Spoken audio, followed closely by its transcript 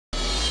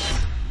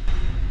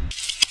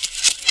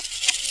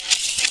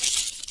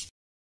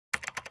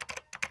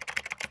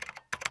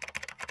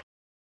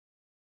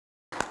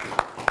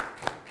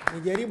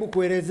nijaribu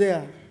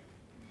kuelezea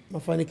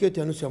mafanikio yetu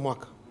ya nusu ya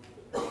mwaka.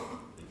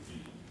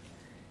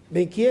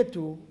 Benki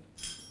yetu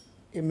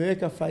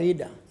imeweka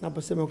faida,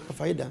 naposema kwa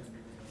faida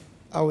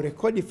au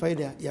rekodi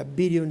faida ya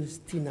bilioni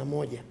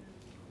 61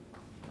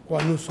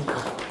 kwa nusu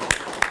mwaka.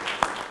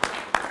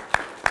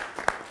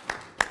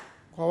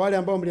 Kwa wale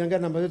ambao mliangalia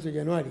namba zetu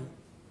Januari,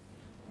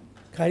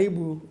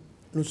 karibu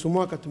nusu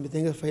mwaka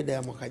tumetengeneza faida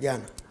ya mwaka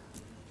jana.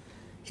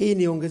 Hii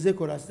ni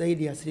ongezeko la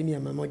zaidi ya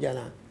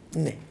 104%.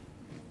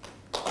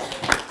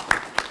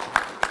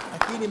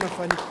 Lakini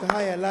mafanikio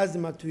haya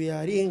lazima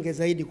tuyaringe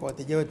zaidi kwa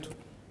wateja wetu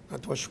na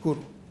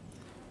tuwashukuru.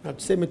 Na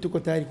tuseme tuko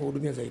tayari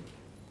kuhudumia zaidi.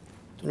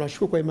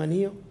 Tunashukuru kwa imani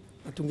hiyo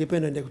na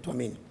tungependa endelee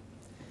kutuamini.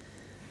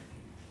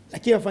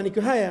 Lakini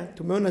mafanikio haya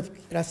tumeona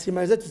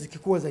rasilimali zetu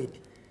zikikua zaidi,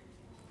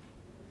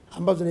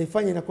 ambazo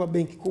zinaifanya inakuwa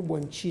benki kubwa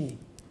nchini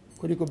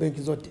kuliko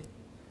benki zote.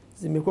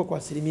 Zimekuwa kwa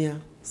 6%,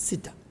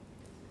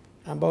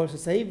 ambao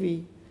sasa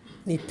hivi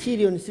ni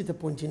trilioni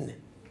 6.4.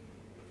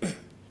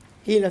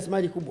 Hii ni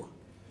rasilimali kubwa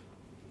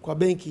kwa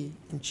benki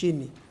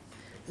nchini.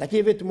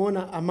 Lakini vile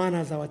tumeona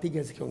amana za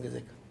wateja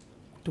zikiongezeka.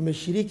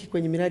 Tumeshiriki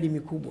kwenye miradi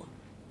mikubwa.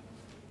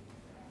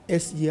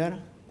 SGR,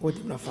 wote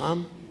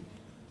mnafahamu.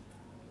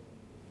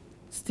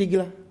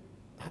 Stigla,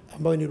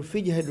 ambayo ni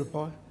Rufiji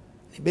Hydropower,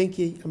 ni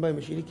benki ambayo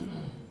imeshiriki.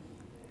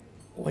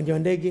 Uwanja wa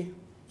ndege,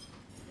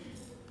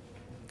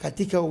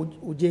 katika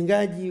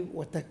ujengaji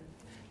wa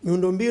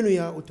miundombinu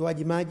ya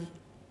utoaji maji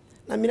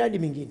na miradi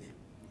mingine.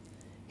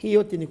 Hii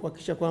yote ni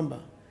kuhakikisha kwamba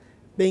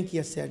benki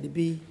ya CRDB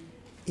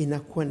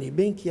inakuwa ni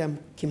benki ya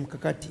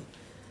kimkakati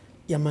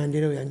ya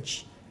maendeleo ya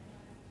nchi,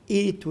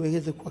 ili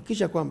tuweze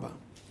kuhakikisha kwamba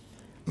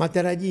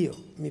matarajio,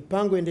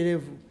 mipango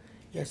endelevu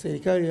ya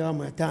serikali ya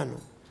awamu ya 5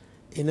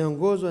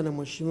 inaongozwa na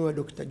Mheshimiwa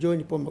Dr.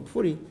 John Pombe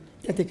Magufuli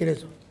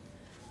yatekelezwa.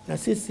 Na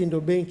sisi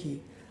ndio benki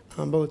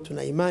ambayo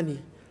tuna imani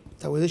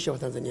tutawezesha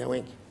Watanzania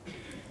wengi.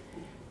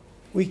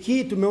 Wiki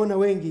hii tumeona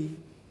wengi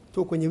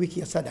tuko kwenye wiki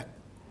ya SADC,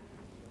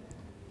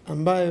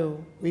 ambayo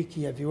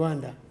wiki ya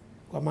viwanda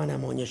kwa maana ya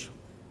maonyesho.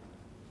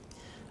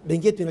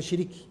 Benki yetu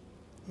inashiriki,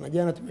 na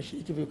jana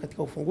tumeshiriki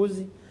katika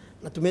ufunguzi,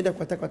 na tumeenda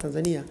kuwataka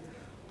Watanzania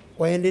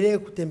waendelee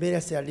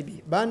kutembelea CRDB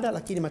banda,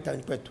 lakini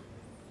matawi kwetu,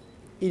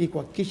 ili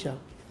kuhakikisha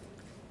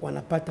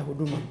wanapata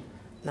huduma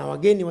na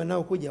wageni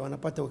wanaokuja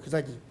wanapata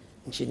uwekezaji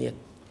nchini yetu.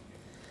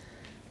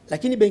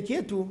 Lakini benki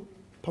yetu,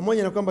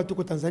 pamoja na kwamba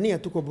tuko Tanzania,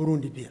 tuko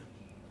Burundi pia.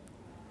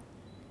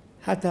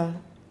 Hata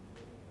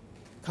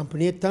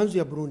kampuni yetu tanzu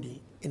ya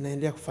Burundi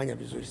inaendelea kufanya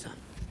vizuri sana.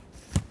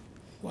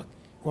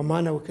 Kwa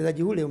maana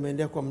uwekezaji ule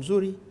umeendelea kwa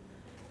mzuri,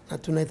 na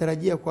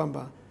tunatarajia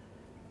kwamba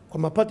kwa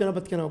mapato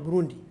yanayopatikana wa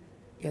Burundi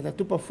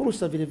yatatupa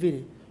fursa vile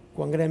vile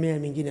kuangalia mea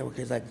mingine ya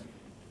uwekezaji.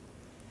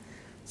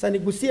 Sasa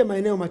nigusie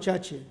maeneo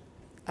machache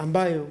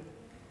ambayo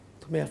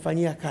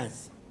tumeyafanyia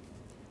kazi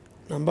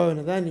na ambayo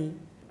nadhani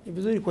ni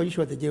vizuri kwa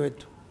jisho wateja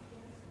wetu.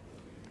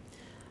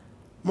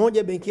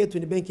 Moja, benki yetu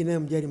ni benki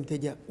inayomjali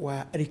mteja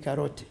wa rika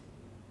lote.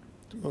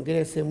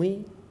 Tumeongelea sehemu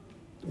hii,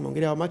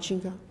 tumeongelea wa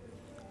machinga,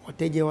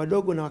 wateja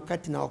wadogo na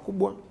wakati na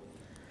wakubwa,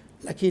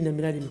 lakini na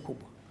miradi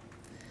mikubwa.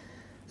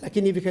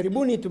 Lakini hivi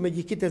karibuni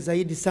tumejikita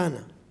zaidi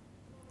sana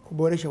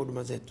kuboresha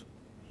huduma zetu.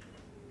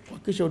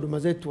 Kuhakikisha huduma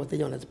zetu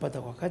wateja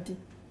wanazipata kwa wakati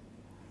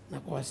na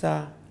kwa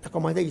wasaa na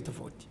kwa mahitaji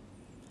tofauti.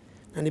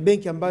 Na ni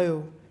benki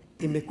ambayo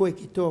imekuwa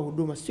ikitoa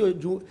huduma sio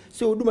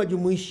huduma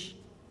jumuishi.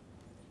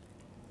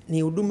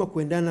 Ni huduma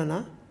kuendana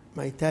na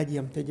mahitaji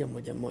ya mteja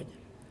mmoja mmoja.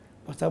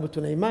 Kwa sababu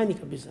tuna imani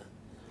kabisa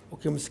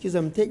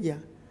ukimsikiza mteja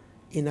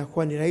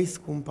inakuwa ni rahisi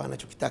kumpa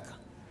anachokitaka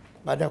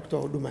baada ya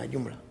kutoa huduma ya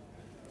jumla.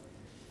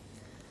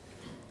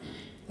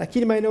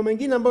 Lakini maeneo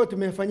mengine ambayo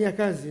tumeyafanyia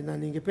kazi, na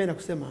ningependa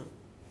kusema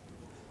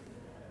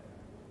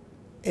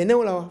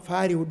eneo la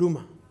fahari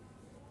huduma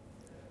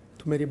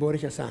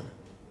tumeliboresha sana.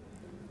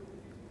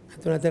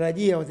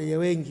 Tunatarajia wateja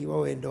wengi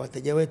wawe ndio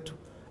wateja wetu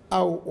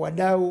au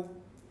wadau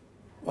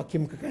wa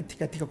kimkakati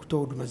katika kutoa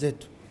huduma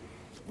zetu,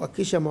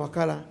 kuhakikisha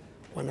mawakala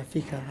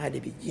wanafika hadi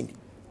vijijini.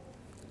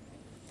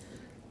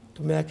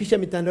 Tumehakikisha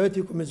mitandao yetu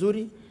iko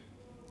mizuri,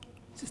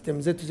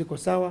 system zetu ziko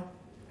sawa,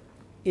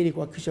 ili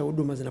kuhakikisha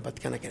huduma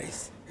zinapatikana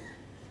kirahisi.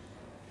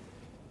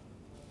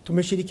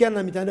 Tumeshirikiana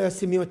na mitandao ya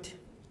simu yote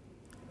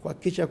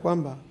kuhakikisha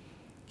kwamba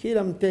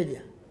kila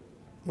mteja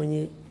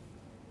mwenye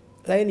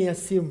laini ya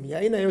simu ya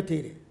aina yote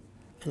ile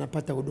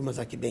anapata huduma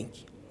za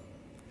kibenki.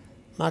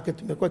 Maana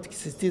tumekuwa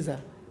tukisisitiza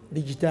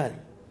dijitali.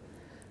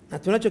 Na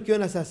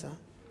tunachokiona sasa,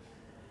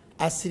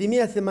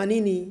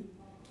 80%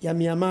 ya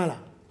miamala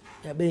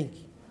ya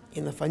benki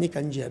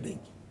inafanyika nje ya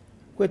benki.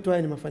 Kwetu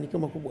haya ni mafanikio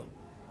makubwa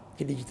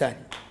kidijitali.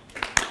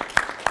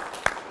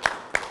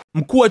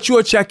 Mkuu wa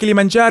chuo cha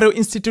Kilimanjaro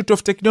Institute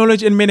of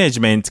Technology and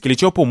Management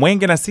kilichopo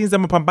Mwenge na Sinza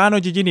Mapambano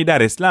jijini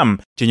Dar es Salaam,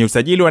 chenye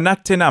usajili wa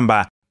NACTE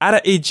namba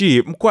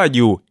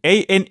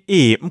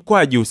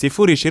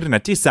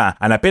RAG/ANE/029,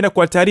 anapenda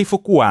kuwataarifu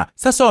kuwa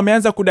sasa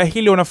wameanza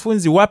kudahili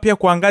wanafunzi wapya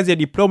kwa ngazi ya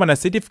diploma na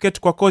certificate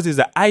kwa kozi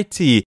za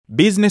IT,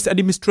 Business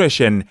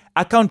Administration,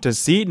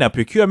 Accountancy na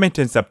Procurement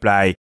and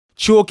Supply.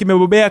 Chuo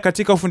kimebobea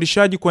katika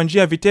ufundishaji kwa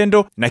njia ya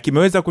vitendo na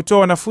kimeweza kutoa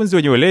wanafunzi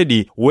wenye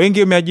weledi. Wengi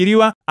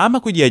wameajiriwa ama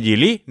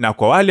kujiajili, na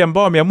kwa wale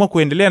ambao wameamua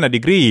kuendelea na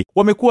degree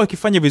wamekuwa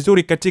wakifanya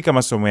vizuri katika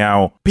masomo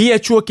yao. Pia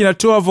chuo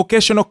kinatoa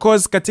vocational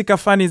course katika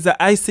fani za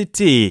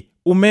ICT,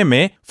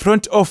 umeme,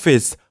 front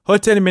office,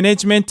 hotel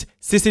management,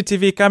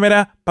 CCTV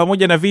camera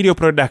pamoja na video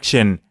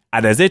production.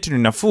 Ada zetu ni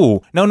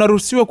nafuu na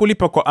unaruhusiwa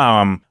kulipa kwa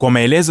awamu. Kwa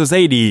maelezo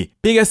zaidi,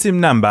 piga simu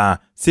namba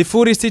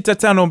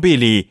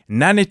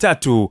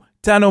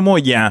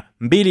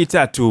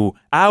 0652435123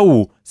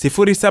 au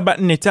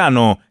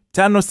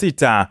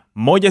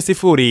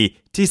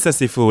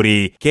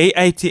 0745561090.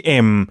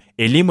 KITM,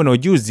 elimu na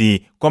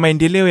ujuzi kwa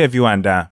maendeleo ya viwanda.